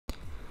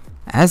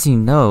As you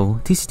know,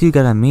 Tc2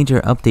 got a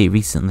major update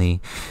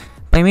recently.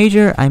 By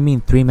major, I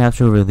mean 3 maps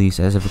were released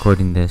as of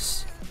recording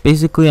this.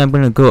 Basically, I'm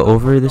gonna go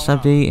over this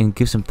update and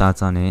give some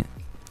thoughts on it.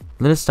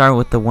 Let us start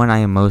with the one I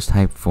am most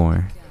hyped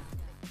for.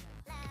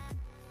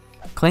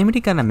 Calamity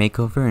got a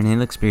makeover and it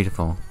looks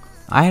beautiful.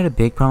 I had a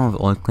big problem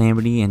with old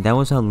Calamity, and that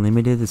was how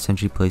limited the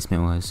sentry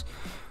placement was.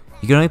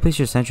 You could only place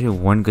your sentry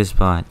in one good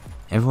spot.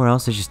 Everywhere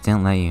else they just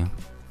didn't let you.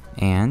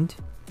 And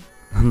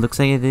looks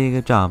like it did a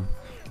good job.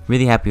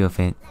 Really happy with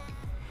it.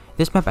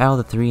 This map out of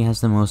the 3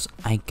 has the most,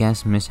 I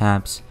guess,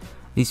 mishaps.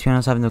 These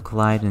panels have no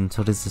collide, and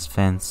so does this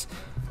fence.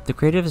 The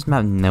creator of this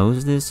map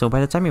knows this, so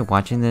by the time you're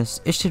watching this,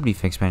 it should be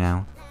fixed by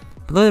now.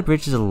 Below the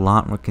bridge is a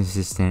lot more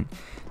consistent.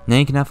 Now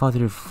you cannot fall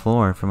through the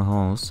floor from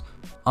holes.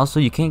 Also,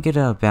 you can't get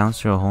a bounce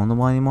through a hole in the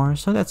wall anymore,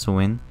 so that's a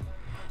win.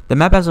 The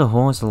map as a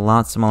whole is a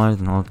lot smaller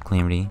than old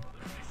Calamity.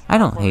 I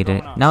don't hate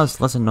it. Now it's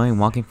less annoying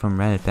walking from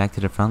red back to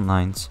the front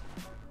lines.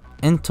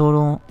 In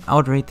total, I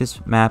would rate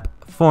this map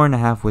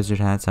 4.5 wizard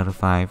hats out of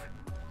 5.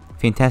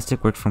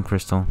 Fantastic work from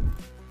Crystal.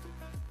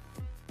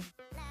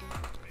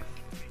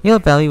 Yellow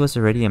Valley was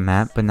already a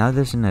map, but now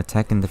there's an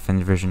attack and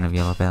defend version of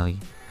Yellow Valley.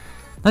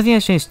 Nothing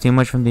has changed too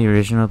much from the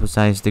original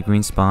besides the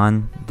green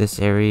spawn, this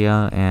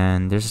area,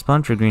 and there's a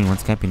spawn for green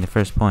once capping the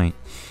first point.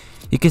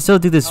 You can still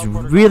do this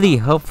really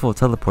helpful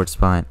teleport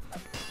spot.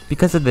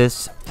 Because of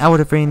this, I would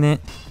have rated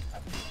it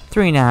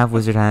 3.5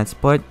 wizard hats,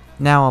 but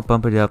now I'll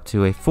bump it up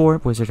to a 4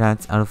 wizard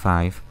hats out of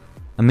 5.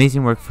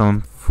 Amazing work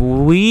from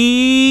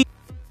Fui.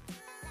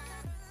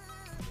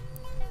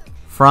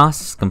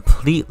 Frost is a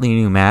completely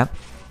new map,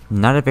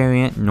 not a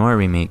variant nor a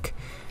remake.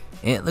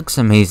 It looks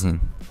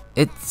amazing.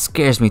 It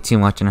scares me too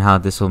much on how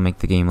this will make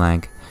the game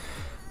lag.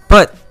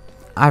 But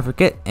I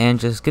forget and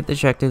just get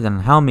distracted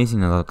on how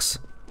amazing it looks.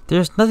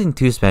 There's nothing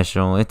too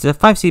special. It's a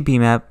 5 CP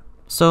map,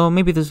 so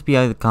maybe this will be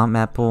out of the comp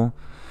map pool.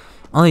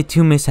 Only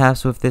 2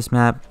 mishaps with this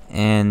map,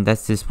 and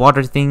that's this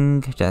water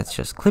thing that's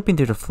just clipping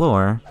through the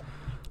floor.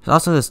 There's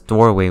also this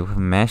doorway with a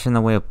mesh in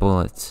the way of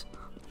bullets.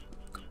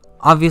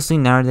 Obviously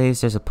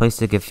nowadays there's a place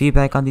to give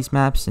feedback on these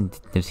maps in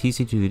the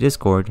Tc2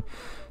 Discord,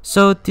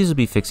 so these will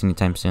be fixed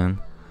anytime soon.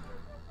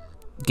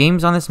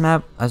 Games on this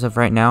map as of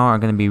right now are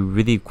going to be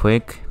really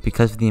quick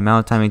because of the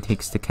amount of time it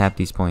takes to cap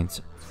these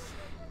points.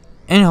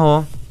 In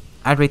whole,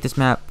 I'd rate this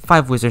map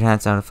 5 wizard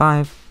hats out of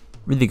 5.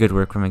 Really good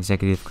work from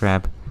Executive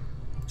Crab.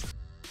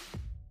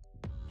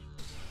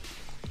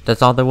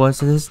 That's all there was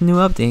to this new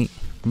update.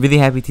 Really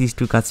happy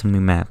Tc2 got some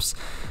new maps.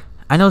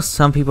 I know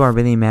some people are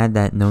really mad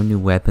that no new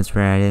weapons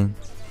were added,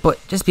 but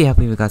just be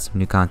happy we got some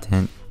new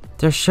content.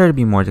 There's sure to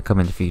be more to come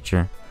in the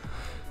future.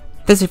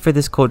 That's it for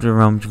this Cold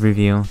Realm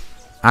review.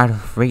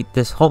 I'd rate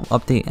this whole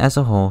update as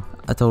a whole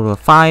a total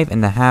of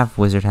 5.5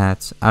 wizard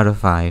hats out of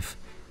 5.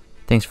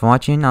 Thanks for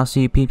watching. I'll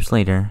see you peeps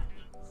later.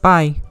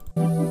 Bye!